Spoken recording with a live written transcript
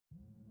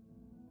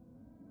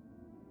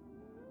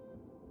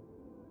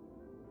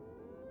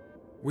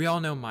We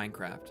all know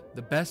Minecraft,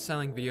 the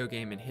best-selling video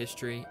game in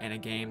history and a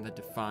game that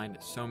defined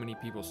so many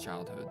people's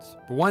childhoods.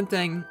 But one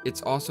thing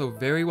it's also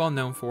very well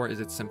known for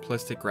is its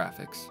simplistic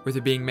graphics, with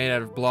it being made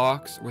out of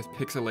blocks with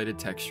pixelated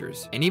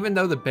textures. And even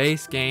though the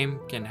base game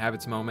can have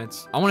its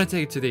moments, I want to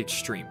take it to the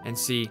extreme and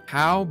see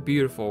how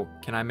beautiful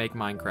can I make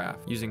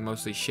Minecraft using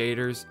mostly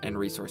shaders and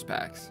resource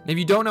packs. And if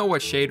you don't know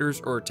what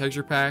shaders or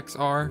texture packs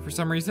are for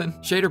some reason,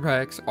 shader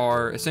packs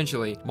are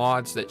essentially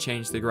mods that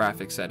change the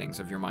graphic settings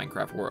of your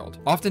Minecraft world.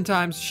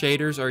 Oftentimes,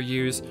 shaders are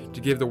used to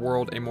give the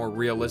world a more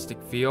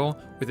realistic feel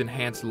with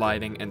enhanced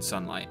lighting and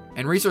sunlight.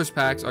 And resource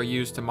packs are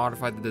used to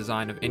modify the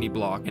design of any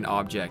block and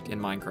object in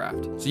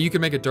Minecraft. So you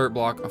can make a dirt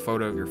block a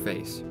photo of your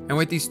face. And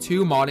with these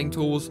two modding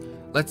tools,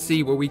 let's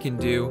see what we can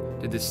do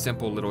to this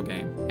simple little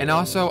game. And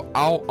also,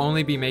 I'll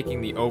only be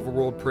making the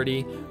overworld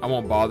pretty. I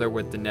won't bother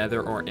with the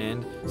nether or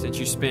end, since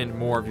you spend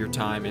more of your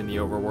time in the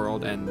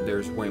overworld and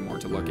there's way more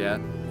to look at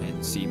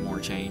and see more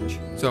change.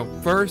 So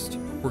first,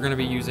 we're going to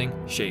be using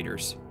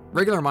shaders.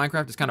 Regular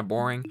Minecraft is kind of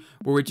boring,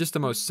 but with just the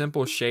most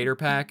simple shader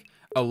pack,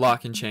 a lot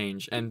can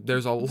change, and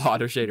there's a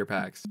lot of shader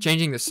packs.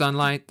 Changing the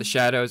sunlight, the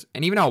shadows,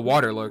 and even how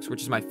water looks,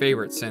 which is my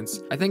favorite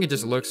since I think it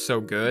just looks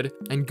so good,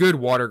 and good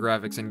water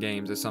graphics in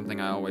games is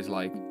something I always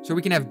like. So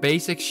we can have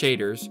basic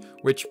shaders,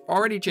 which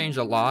already changed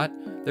a lot.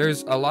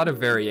 There's a lot of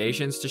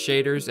variations to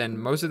shaders, and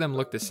most of them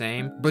look the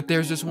same, but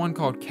there's this one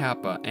called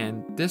Kappa,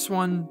 and this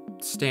one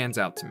stands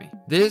out to me.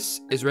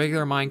 This is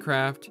regular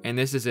Minecraft, and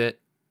this is it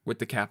with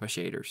the Kappa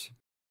shaders.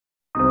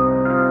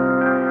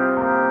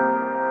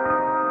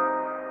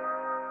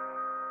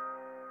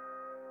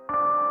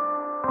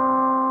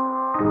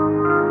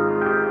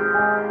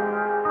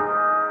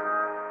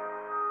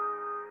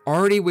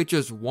 Already with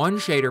just one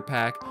shader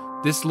pack,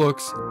 this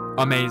looks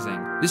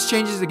amazing. This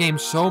changes the game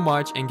so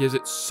much and gives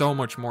it so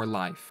much more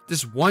life.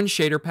 This one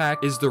shader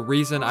pack is the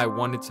reason I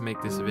wanted to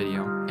make this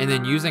video. And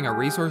then using a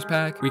resource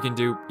pack, we can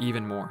do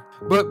even more.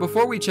 But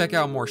before we check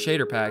out more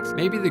shader packs,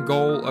 maybe the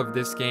goal of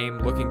this game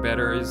looking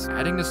better is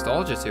adding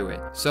nostalgia to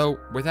it. So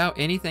without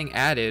anything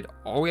added,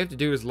 all we have to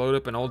do is load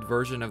up an old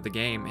version of the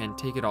game and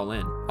take it all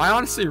in. I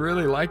honestly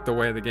really like the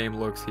way the game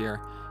looks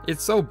here.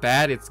 It's so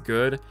bad it's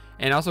good,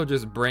 and also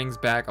just brings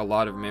back a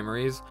lot of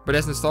memories. But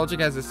as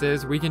nostalgic as this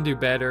is, we can do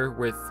better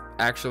with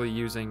actually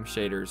using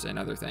shaders and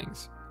other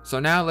things. So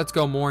now let's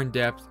go more in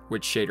depth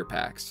with shader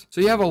packs. So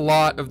you have a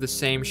lot of the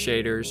same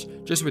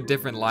shaders, just with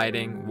different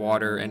lighting,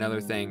 water, and other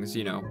things,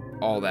 you know,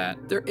 all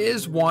that. There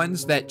is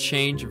ones that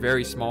change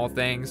very small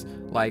things,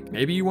 like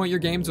maybe you want your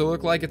game to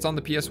look like it's on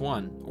the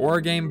PS1, or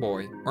a Game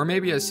Boy, or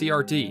maybe a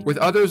CRT. With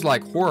others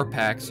like horror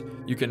packs,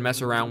 you can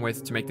mess around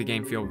with to make the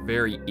game feel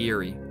very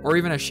eerie, or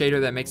even a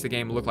shader that makes the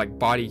game look like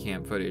body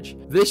cam footage.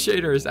 This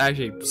shader is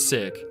actually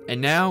sick.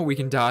 And now we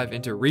can dive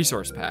into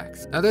resource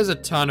packs. Now there's a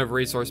ton of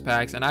resource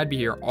packs and I'd be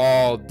here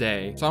all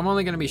day, so I'm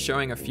only going to be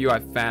showing a few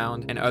I've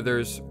found and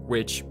others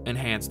which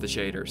enhance the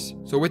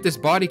shaders. So with this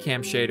body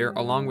cam shader,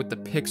 along with the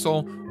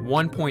Pixel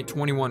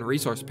 1.21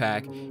 resource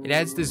pack, it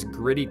adds this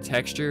gritty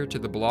texture to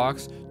the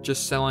blocks,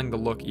 just selling the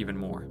look even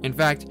more. In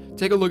fact,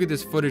 take a look at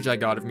this footage I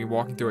got of me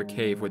walking through a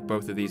cave with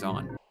both of these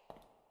on.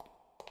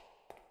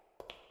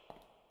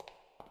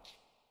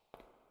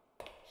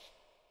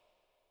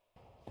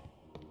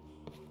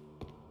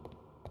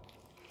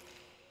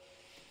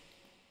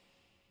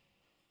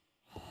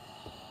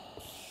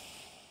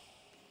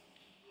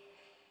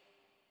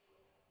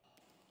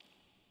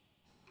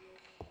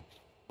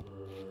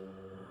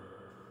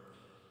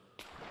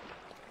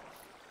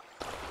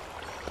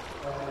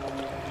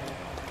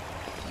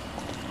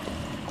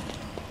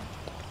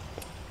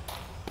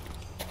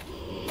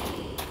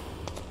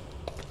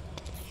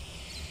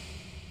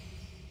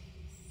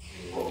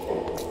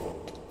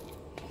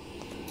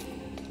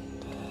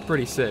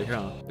 Pretty sick,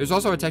 huh? There's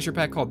also a texture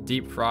pack called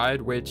Deep Fried,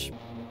 which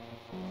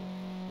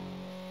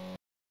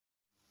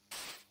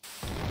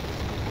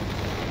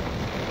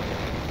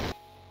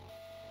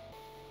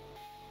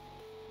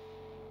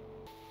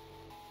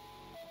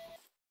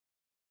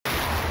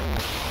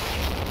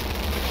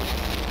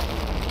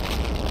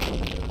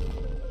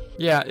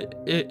yeah,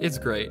 it's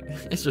great.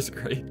 It's just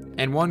great.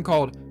 And one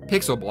called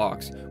Pixel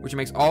Blocks, which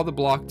makes all the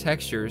block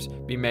textures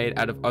be made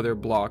out of other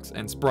blocks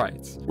and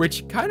sprites,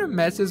 which kind of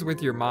messes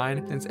with your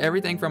mind since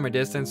everything from a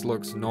distance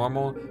looks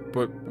normal,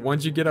 but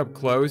once you get up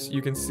close,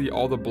 you can see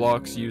all the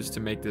blocks used to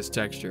make this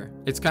texture.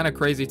 It's kind of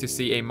crazy to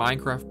see a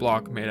Minecraft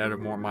block made out of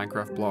more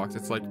Minecraft blocks.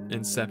 It's like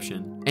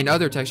Inception. And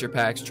other texture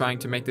packs trying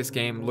to make this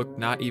game look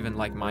not even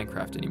like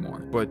Minecraft anymore,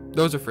 but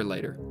those are for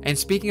later. And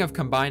speaking of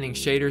combining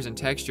shaders and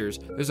textures,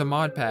 there's a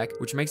mod pack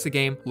which makes the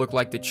game look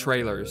like the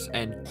trailers,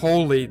 and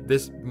holy,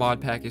 this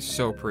mod pack is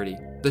so pretty.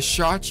 The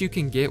shots you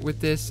can get with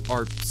this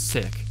are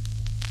sick.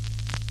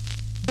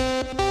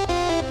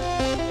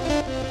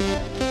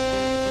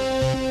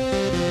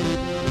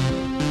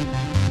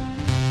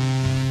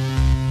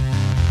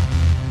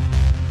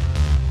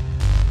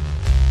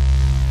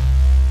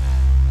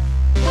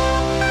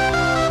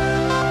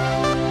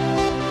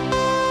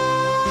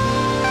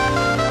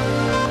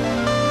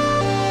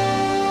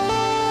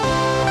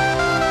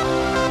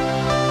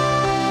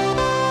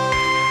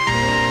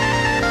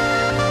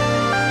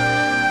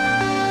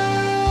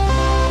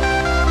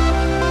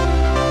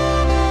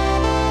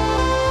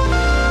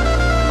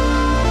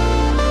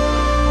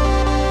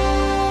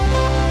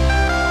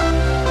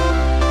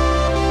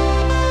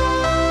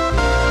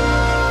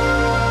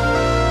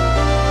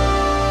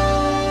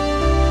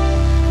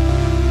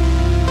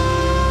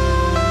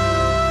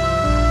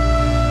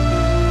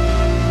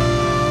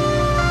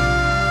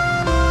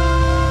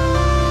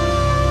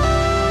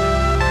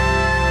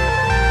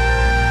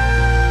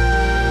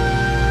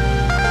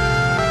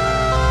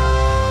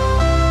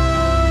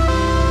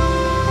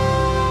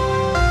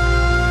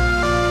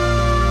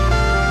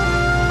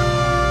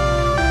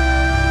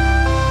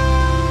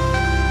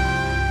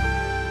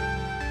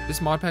 This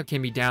mod pack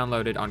can be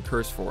downloaded on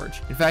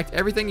CurseForge. In fact,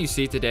 everything you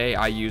see today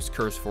I use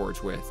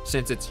CurseForge with,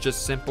 since it's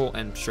just simple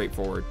and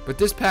straightforward. But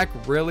this pack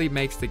really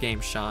makes the game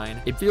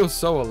shine. It feels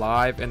so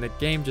alive, and the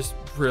game just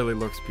really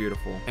looks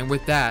beautiful. And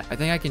with that, I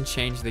think I can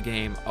change the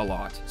game a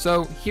lot.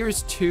 So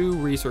here's 2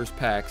 resource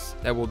packs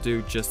that will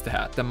do just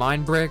that. The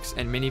Mine Bricks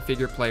and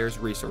Minifigure Players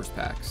resource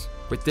packs.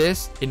 With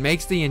this, it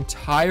makes the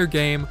entire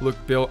game look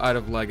built out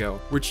of Lego,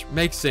 which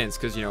makes sense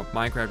because, you know,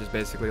 Minecraft is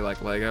basically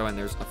like Lego, and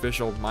there's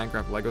official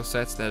Minecraft Lego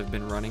sets that have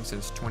been running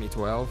since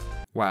 2012.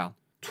 Wow.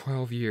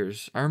 12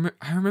 years. I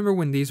remember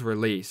when these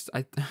released.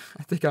 I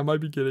think I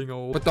might be getting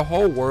old. But the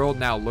whole world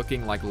now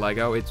looking like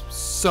Lego, it's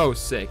so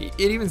sick. It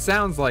even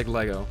sounds like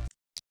Lego.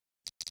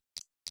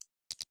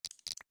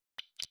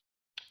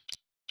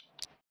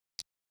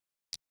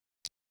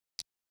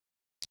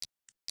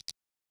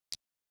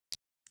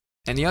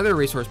 And the other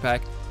resource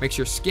pack makes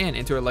your skin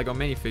into a Lego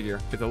minifigure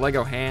with a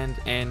Lego hand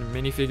and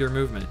minifigure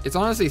movement. It's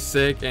honestly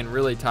sick and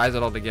really ties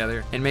it all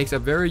together and makes a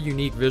very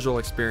unique visual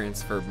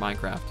experience for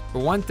Minecraft. But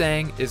one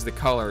thing is the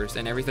colors,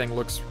 and everything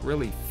looks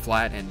really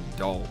flat and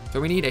dull.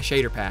 So we need a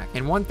shader pack.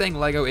 And one thing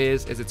Lego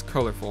is it's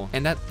colorful.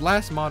 And that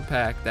last mod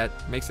pack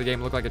that makes the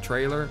game look like a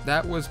trailer,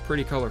 that was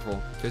pretty colorful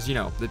because, you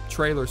know, the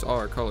trailers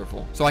are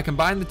colorful. So I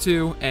combined the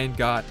two and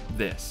got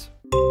this.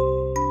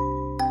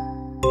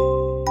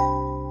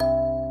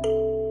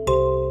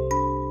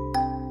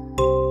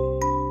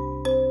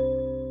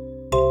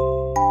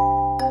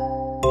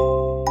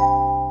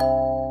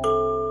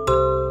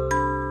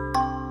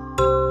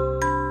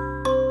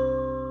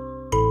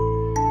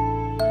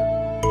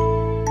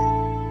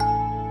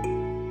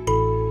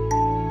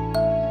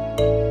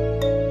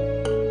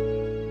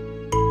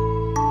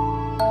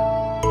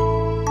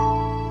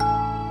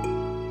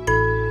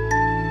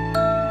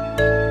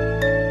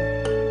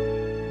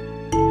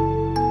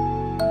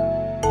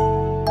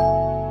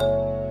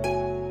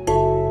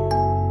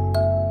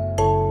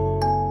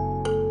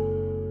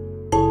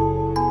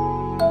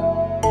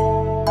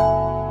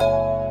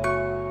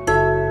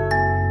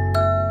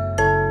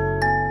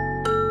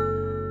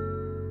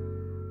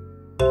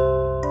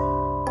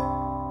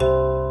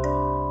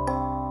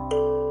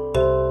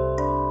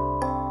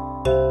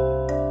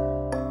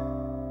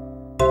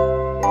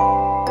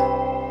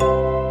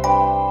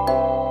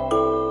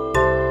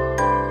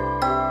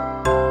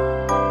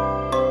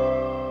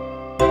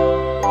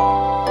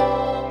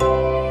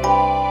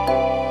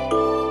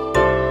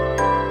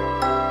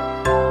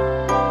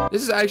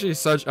 This is actually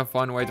such a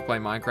fun way to play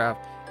Minecraft.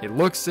 It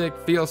looks sick,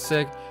 feels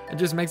sick, and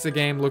just makes the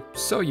game look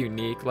so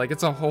unique, like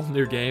it's a whole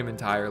new game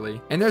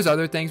entirely. And there's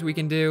other things we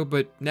can do,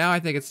 but now I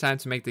think it's time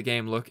to make the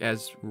game look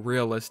as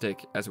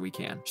realistic as we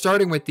can.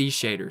 Starting with these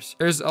shaders.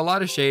 There's a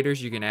lot of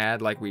shaders you can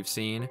add like we've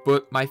seen,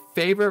 but my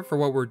favorite for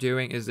what we're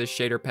doing is this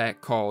shader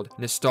pack called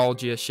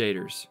Nostalgia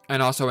Shaders,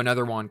 and also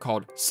another one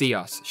called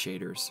Cios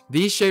Shaders.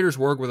 These shaders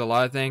work with a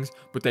lot of things,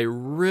 but they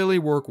really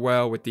work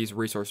well with these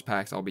resource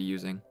packs I'll be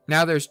using.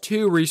 Now there's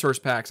 2 resource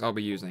packs I'll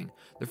be using.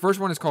 The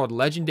first one is called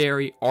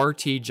Legendary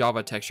RT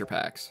Java Texture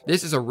Packs.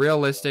 This is a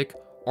realistic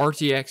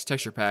RTX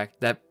texture pack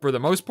that for the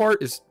most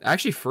part is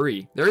actually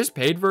free. There is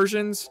paid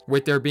versions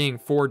with there being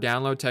 4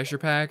 download texture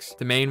packs.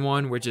 The main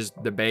one, which is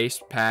the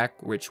base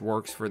pack, which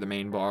works for the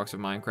main blocks of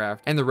Minecraft.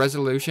 And the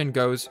resolution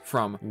goes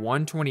from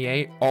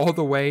 128 all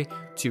the way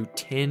to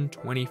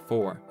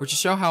 1024, which to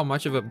show how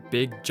much of a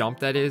big jump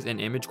that is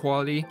in image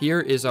quality. Here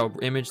is an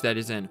image that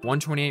is in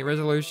 128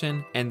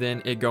 resolution and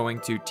then it going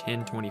to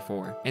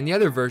 1024. And the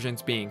other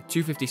versions being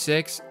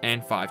 256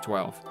 and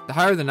 512. The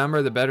higher the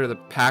number, the better the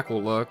pack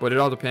will look, but it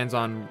all depends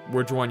on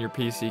which one your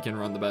PC can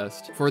run the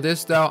best. For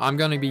this though, I'm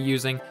going to be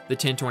using the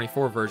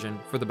 1024 version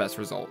for the best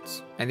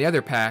results. And the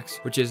other packs,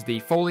 which is the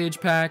Foliage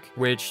pack,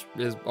 which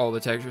is all the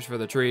textures for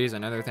the trees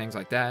and other things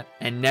like that,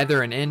 and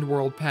Nether and End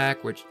World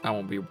pack, which I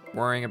won't be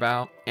worrying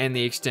about, and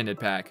the Extended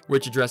pack,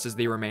 which addresses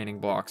the remaining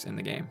blocks in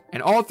the game.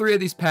 And all 3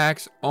 of these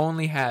packs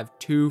only have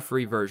 2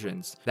 free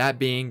versions, that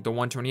being the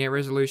 128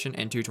 resolution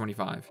and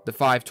 225. The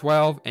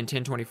 512 and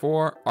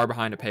 1024 are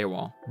behind a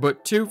paywall,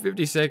 but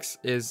 256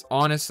 is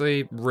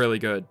honestly really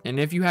good. And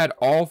if you had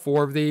all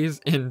 4 of these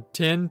in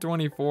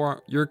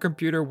 1024, your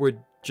computer would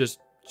just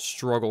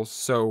struggle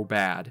so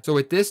bad. So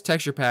with this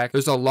texture pack,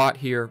 there's a lot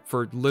here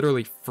for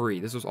literally free.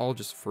 This was all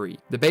just free.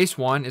 The base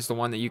one is the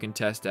one that you can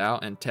test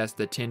out and test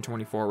the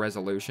 1024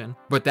 resolution,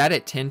 but that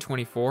at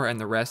 1024 and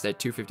the rest at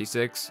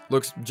 256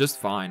 looks just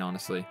fine,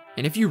 honestly.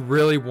 And if you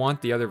really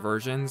want the other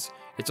versions,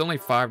 it's only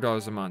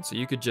 $5 a month, so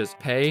you could just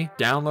pay,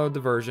 download the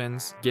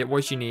versions, get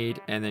what you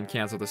need, and then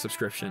cancel the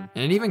subscription.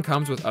 And it even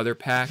comes with other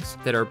packs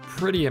that are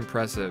pretty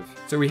impressive.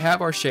 So we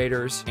have our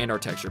shaders and our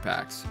texture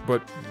packs,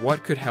 but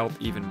what could help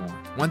even more?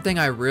 One thing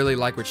I really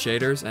like with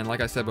shaders, and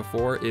like I said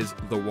before, is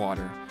the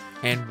water.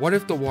 And what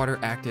if the water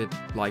acted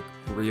like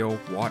real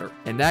water?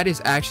 And that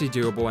is actually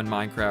doable in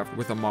Minecraft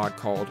with a mod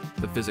called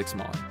the Physics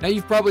mod. Now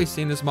you've probably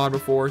seen this mod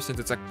before since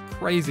it's a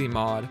crazy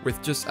mod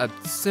with just a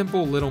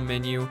simple little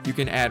menu. You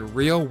can add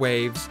real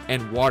waves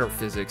and water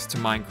physics to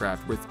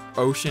Minecraft with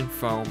ocean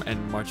foam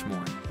and much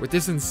more. With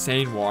this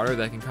insane water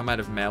that can come out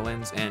of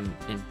melons and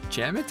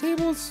enchantment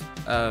tables,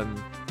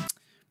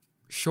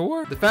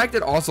 Sure. The fact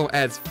it also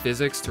adds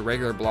physics to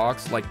regular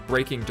blocks, like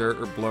breaking dirt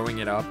or blowing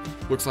it up,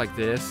 looks like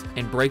this,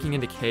 and breaking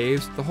into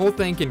caves, the whole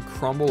thing can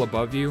crumble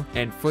above you,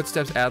 and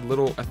footsteps add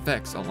little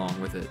effects along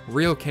with it.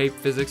 Real cave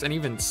physics, and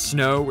even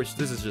snow, which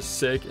this is just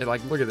sick. And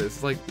like, look at this.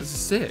 It's like, this is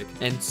sick.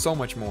 And so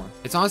much more.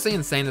 It's honestly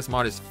insane this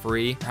mod is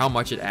free, how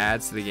much it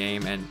adds to the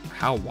game, and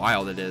how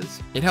wild it is.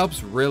 It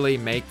helps really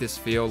make this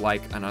feel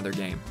like another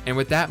game. And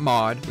with that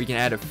mod, we can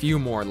add a few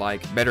more,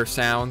 like better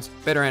sounds,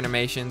 better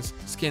animations,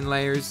 skin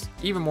layers,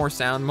 even more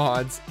sound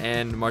mods,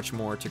 and much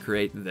more to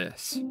create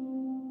this.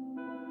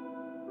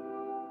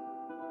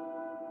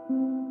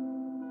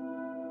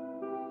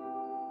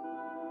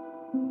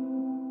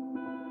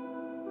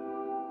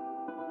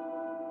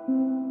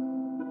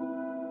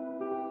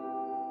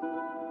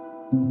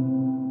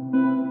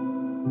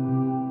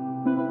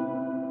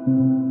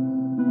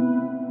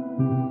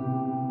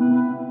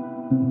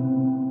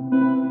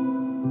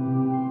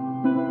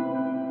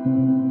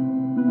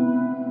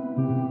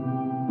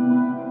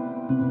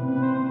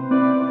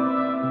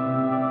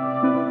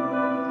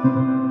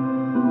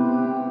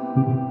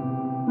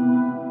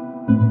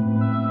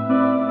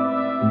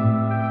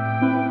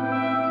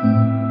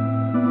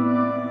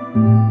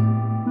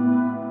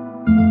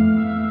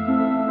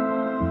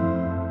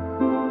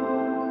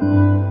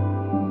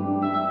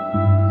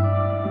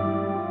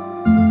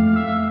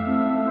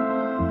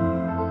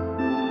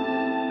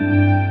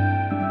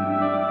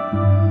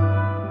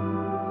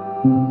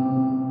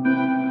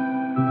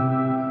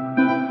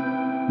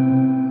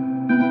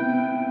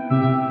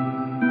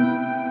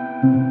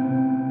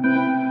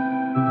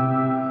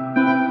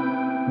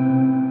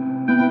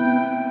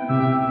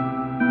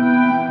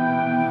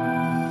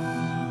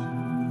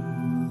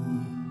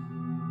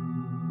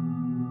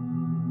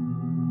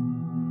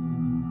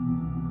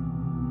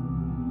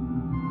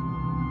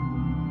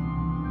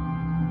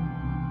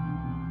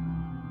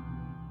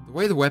 The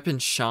way the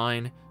weapons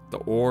shine, the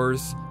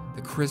ores,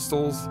 the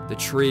crystals, the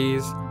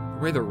trees, the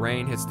way the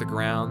rain hits the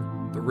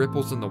ground, the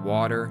ripples in the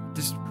water,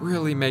 just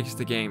really makes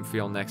the game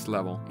feel next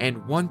level.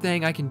 And one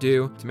thing I can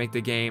do to make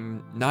the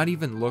game not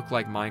even look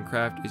like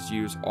Minecraft is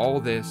use all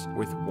this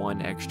with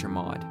one extra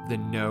mod, the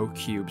No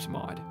Cubes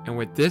mod. And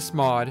with this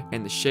mod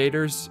and the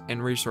shaders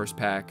and resource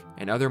pack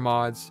and other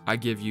mods, I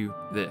give you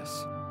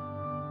this.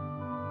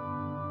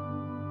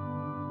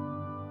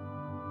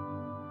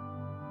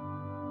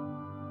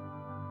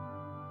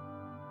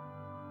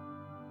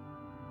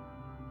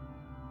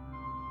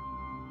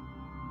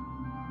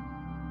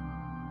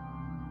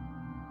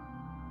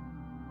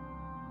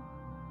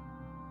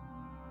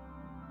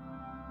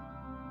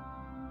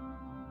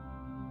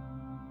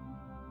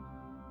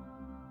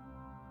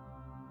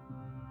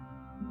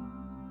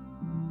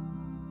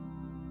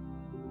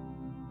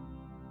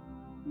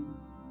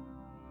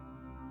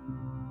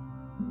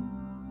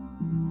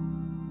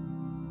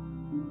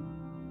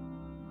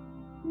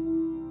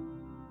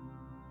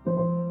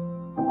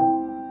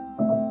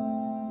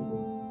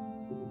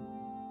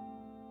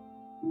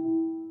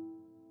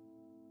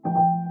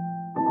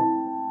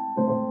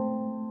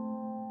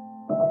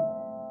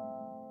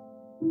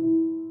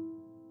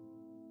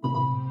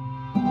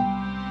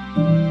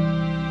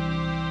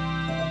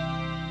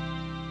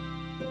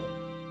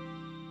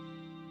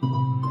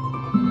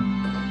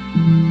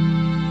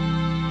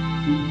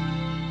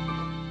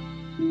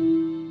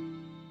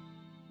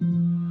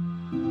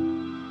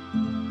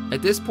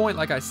 At this point,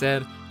 like I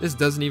said, this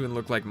doesn't even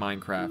look like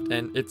Minecraft,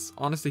 and it's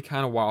honestly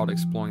kind of wild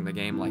exploring the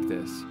game like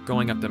this.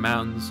 Going up the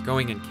mountains,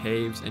 going in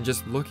caves, and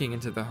just looking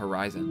into the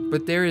horizon.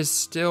 But there is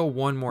still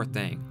one more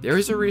thing. There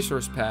is a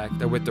resource pack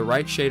that with the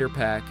right shader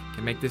pack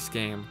can make this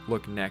game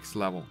look next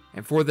level.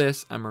 And for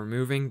this, I'm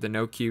removing the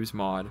No Cubes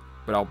mod,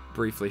 but I'll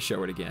briefly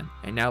show it again.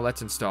 And now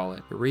let's install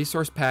it. The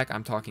resource pack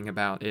I'm talking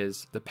about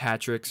is the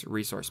Patrick's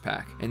resource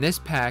pack. And this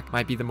pack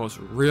might be the most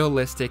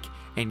realistic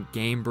and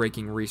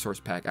game-breaking resource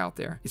pack out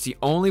there. It's the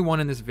only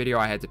one in this video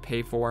I had to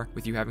pay for,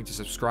 with you having to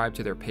subscribe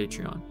to their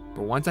Patreon.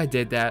 But once I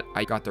did that,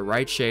 I got the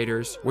right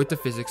shaders with the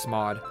physics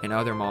mod and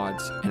other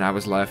mods, and I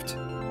was left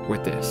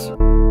with this.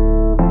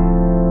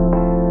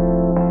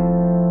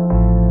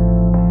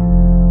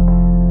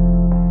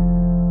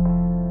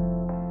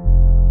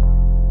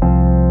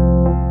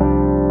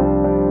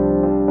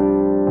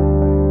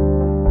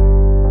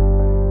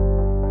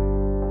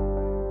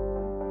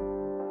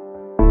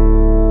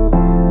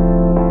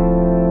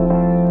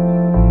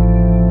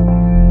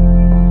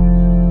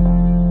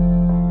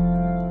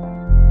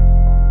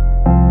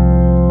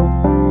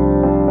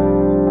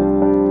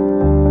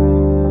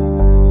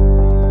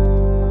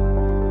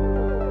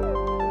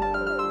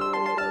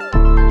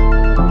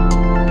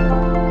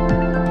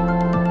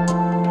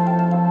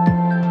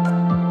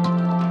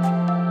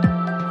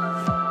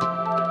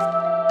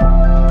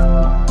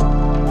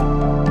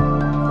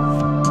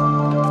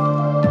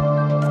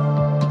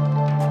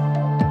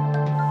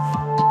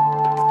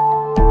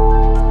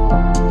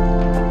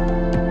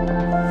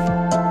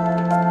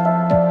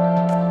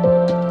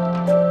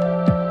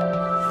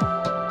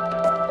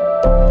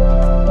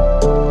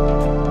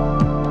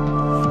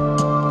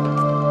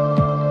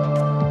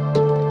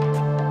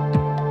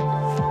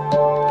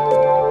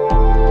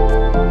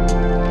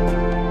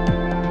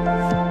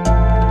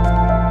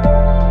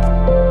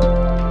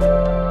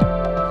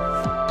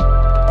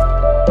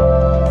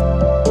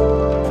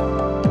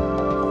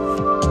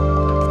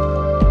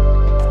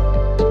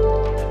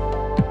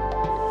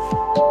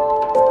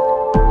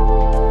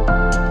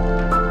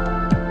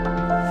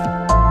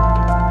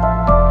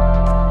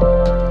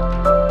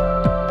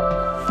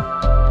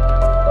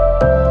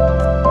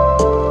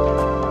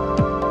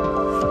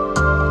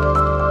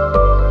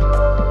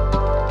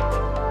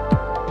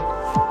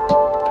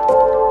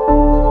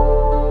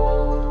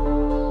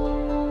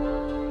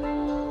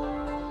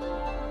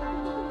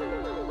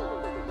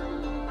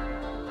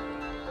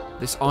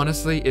 This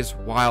honestly is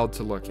wild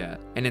to look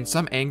at, and in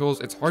some angles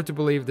it's hard to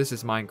believe this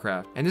is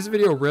Minecraft. And this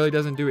video really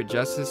doesn't do it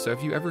justice, so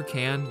if you ever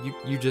can,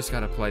 you just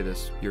gotta play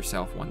this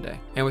yourself one day.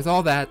 And with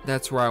all that,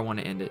 that's where I want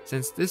to end it,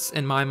 since this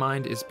in my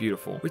mind is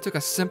beautiful. We took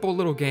a simple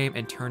little game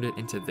and turned it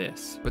into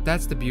this. But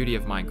that's the beauty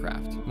of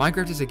Minecraft.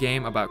 Minecraft is a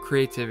game about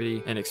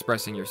creativity and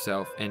expressing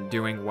yourself and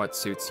doing what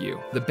suits you.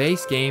 The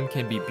base game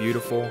can be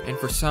beautiful, and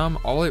for some,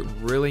 all it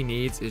really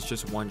needs is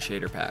just one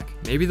shader pack.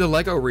 Maybe the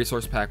Lego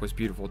resource pack was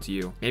beautiful to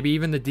you. Maybe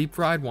even the deep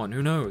fried one,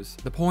 who knows?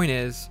 The point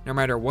is, no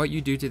matter what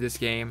you do to this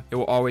game, it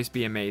will always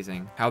be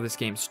amazing. How this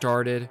game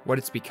started, what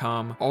it's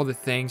become, all the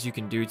things you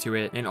can do to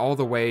it, and all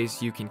the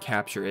ways you can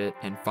capture it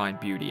and find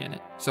beauty in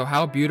it. So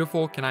how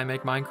beautiful can I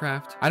make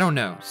Minecraft? I don't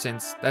know,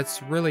 since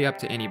that's really up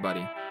to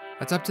anybody.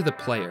 That's up to the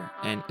player,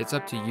 and it's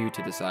up to you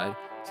to decide,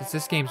 since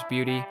this game's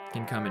beauty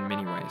can come in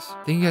many ways.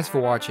 Thank you guys for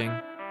watching.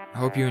 I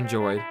hope you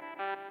enjoyed.